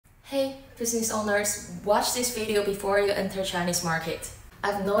Hey, business owners, watch this video before you enter Chinese market.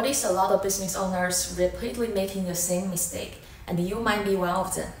 I've noticed a lot of business owners repeatedly making the same mistake, and you might be one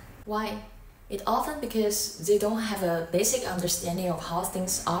of them. Why? It often because they don't have a basic understanding of how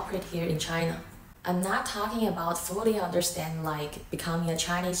things operate here in China. I'm not talking about fully understand like becoming a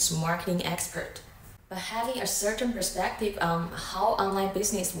Chinese marketing expert, but having a certain perspective on how online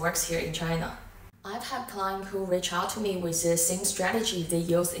business works here in China. I've had clients who reach out to me with the same strategy they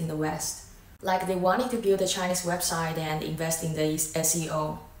use in the West. Like they wanted to build a Chinese website and invest in the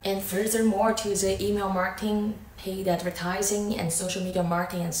SEO. And furthermore to the email marketing, paid advertising, and social media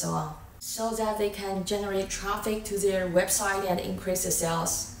marketing and so on. So that they can generate traffic to their website and increase the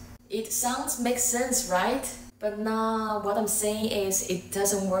sales. It makes sense, right? But now what I'm saying is it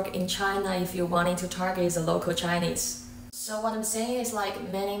doesn't work in China if you're wanting to target the local Chinese. So what I'm saying is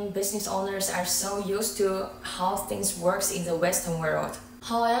like many business owners are so used to how things works in the Western world.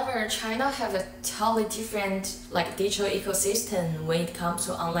 However, China have a totally different digital ecosystem when it comes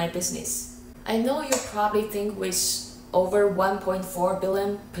to online business. I know you probably think with over 1.4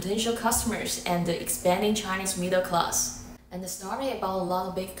 billion potential customers and the expanding Chinese middle class. And the story about a lot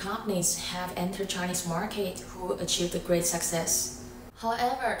of big companies have entered Chinese market who achieved great success.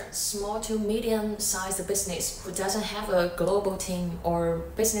 However, small to medium-sized business who doesn't have a global team or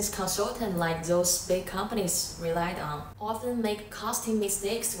business consultant like those big companies relied on often make costly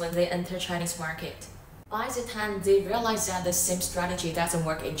mistakes when they enter Chinese market. By the time they realize that the same strategy doesn't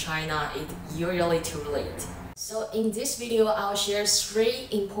work in China, it's usually too late. So in this video, I'll share 3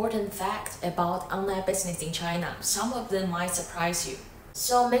 important facts about online business in China. Some of them might surprise you.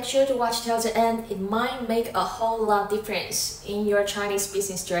 So make sure to watch till the end, it might make a whole lot difference in your Chinese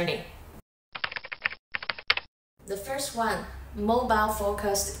business journey. The first one,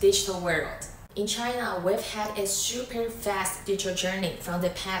 mobile-focused digital world. In China, we've had a super fast digital journey from the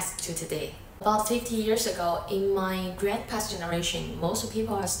past to today. About 50 years ago, in my grandpa's generation, most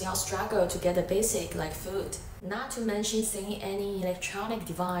people are still struggle to get the basic like food. Not to mention seeing any electronic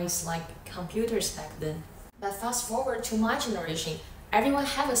device like computers back then. But fast forward to my generation, everyone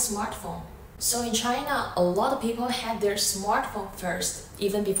have a smartphone. So in China, a lot of people had their smartphone first,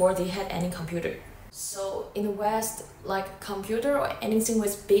 even before they had any computer. So in the West, computer or anything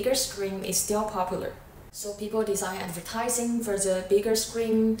with bigger screen is still popular. So people design advertising for the bigger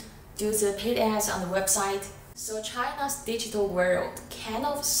screen, do the paid ads on the website. So China's digital world kind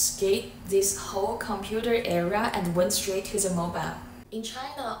of escaped this whole computer era and went straight to the mobile. In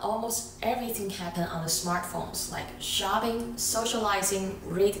China, almost everything happened on the smartphones, like shopping, socializing,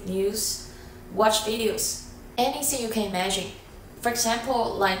 read news, watch videos, anything you can imagine. For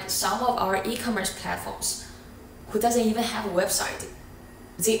example, like some of our e-commerce platforms, who doesn't even have a website.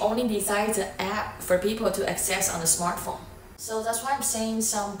 They only design the app for people to access on the smartphone. So that's why I'm saying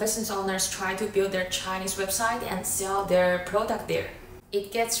some business owners try to build their Chinese website and sell their product there.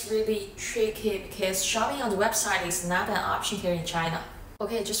 It gets really tricky because shopping on the website is not an option here in China.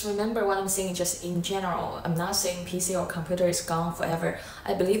 Okay, just remember what I'm saying just in general. I'm not saying PC or computer is gone forever.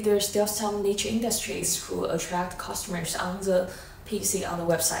 I believe there are still some niche industries who attract customers on the PC on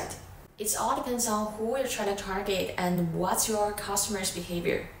the website. It all depends on who you're trying to target and what's your customer's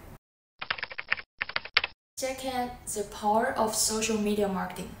behavior. Second, the power of social media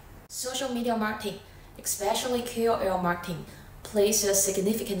marketing. Social media marketing, especially KOL marketing, plays a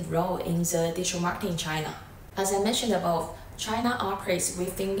significant role in the digital marketing in China. As I mentioned above, China operates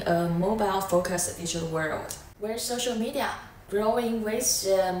within a mobile-focused digital world, where social media, growing with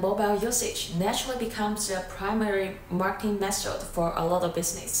the mobile usage, naturally becomes the primary marketing method for a lot of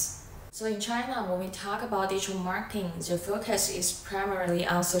business. So in China, when we talk about digital marketing, the focus is primarily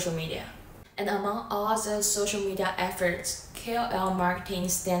on social media. And among all the social media efforts, KOL marketing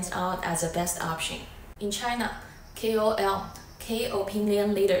stands out as the best option. In China, KOL, key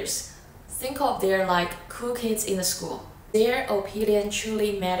opinion leaders, think of their cool kids in the school. Their opinion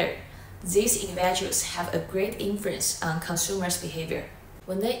truly matter. These individuals have a great influence on consumers' behavior.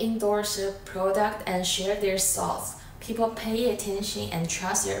 When they endorse a product and share their thoughts, people pay attention and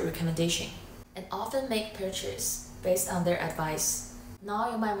trust their recommendation, and often make purchase based on their advice.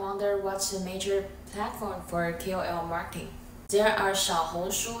 Now you might wonder what's the major platform for KOL marketing. There are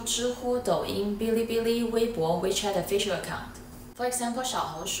Xiaohongshu, Zhihu, Douyin, Bilibili, Weibo, WeChat official account. For example,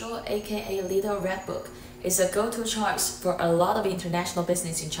 Xiaohongshu, aka Little Red Book, is a go-to choice for a lot of international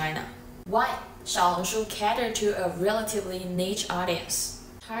business in China. Why? Xiaohongshu caters to a relatively niche audience,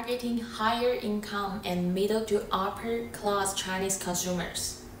 targeting higher income and middle to upper class Chinese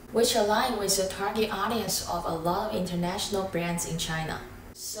consumers, which align with the target audience of a lot of international brands in China.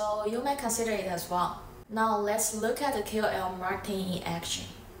 So you may consider it as well. Now let's look at the KOL marketing in action.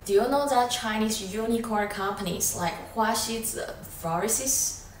 Do you know that Chinese unicorn companies like Huaxizi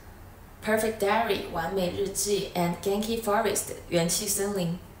Forests, Perfect Diary, 完美日记, and Genki Forest, 元气森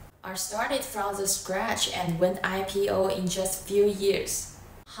林, are started from the scratch and went IPO in just few years?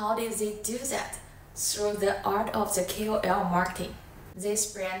 How did they do that? Through the art of the KOL marketing.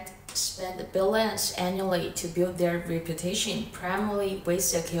 This brand spend billions annually to build their reputation primarily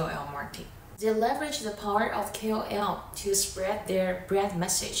with the KOL marketing. They leverage the power of KOL to spread their brand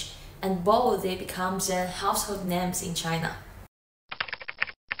message, and both they become the household names in China.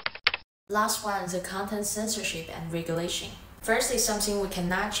 Last one, the content censorship and regulation. First is something we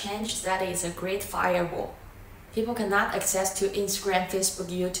cannot change, that is a great firewall. People cannot access to Instagram,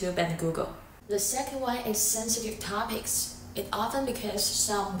 Facebook, YouTube, and Google. The second one is sensitive topics. It often because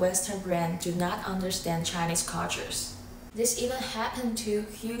some Western brands do not understand Chinese cultures. This even happened to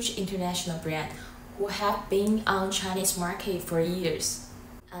huge international brands who have been on Chinese market for years.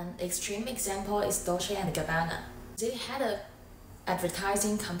 An extreme example is Dolce & Gabbana. They had an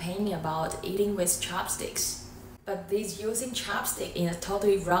advertising campaign about eating with chopsticks. But this using chopstick in a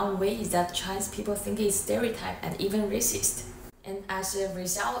totally wrong way that Chinese people think is stereotype and even racist. And as a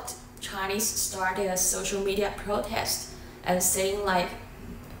result, Chinese started a social media protest and saying like,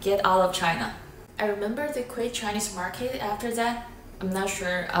 get out of China. I remember they quit Chinese market after that. I'm not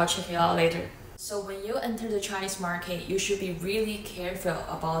sure, I'll check it out later. So when you enter the Chinese market, you should be really careful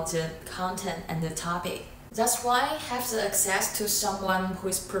about the content and the topic. That's why have the access to someone who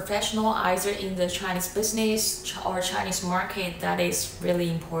is professional either in the Chinese business or Chinese market, that is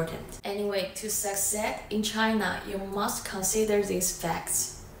really important. Anyway, to succeed in China, you must consider these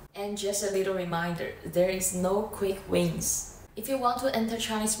facts. And just a little reminder, there is no quick wins. If you want to enter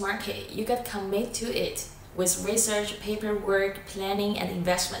Chinese market, you gotta commit to it with research, paperwork, planning, and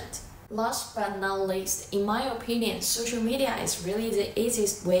investment. Last but not least, in my opinion, social media is really the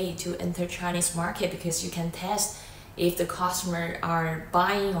easiest way to enter Chinese market because you can test if the customer are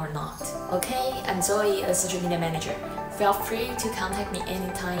buying or not. Okay, I'm Zoe, a social media manager. Feel free to contact me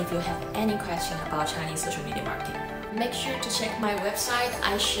anytime if you have any question about Chinese social media marketing. Make sure to check my website,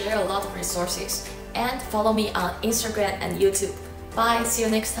 I share a lot of resources, and follow me on Instagram and YouTube. Bye, see you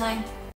next time!